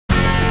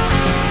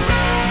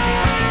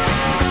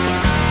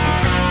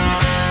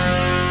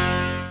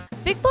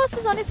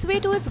its way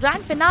to its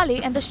grand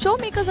finale, and the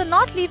showmakers are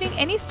not leaving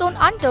any stone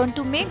unturned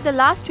to make the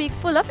last week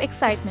full of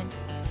excitement.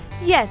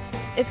 Yes,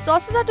 if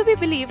sources are to be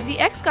believed, the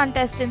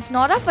ex-contestants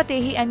Nora,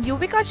 Fatehi and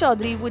Yuvika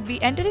Chaudhary would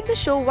be entering the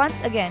show once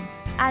again.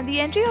 And the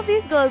entry of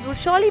these girls would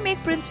surely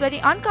make Prince very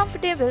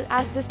uncomfortable,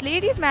 as this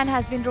ladies' man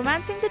has been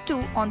romancing the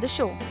two on the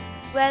show.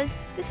 Well,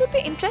 this would be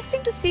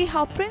interesting to see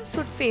how Prince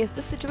would face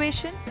the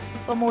situation.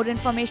 For more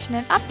information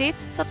and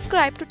updates,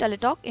 subscribe to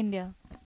TellyTalk India.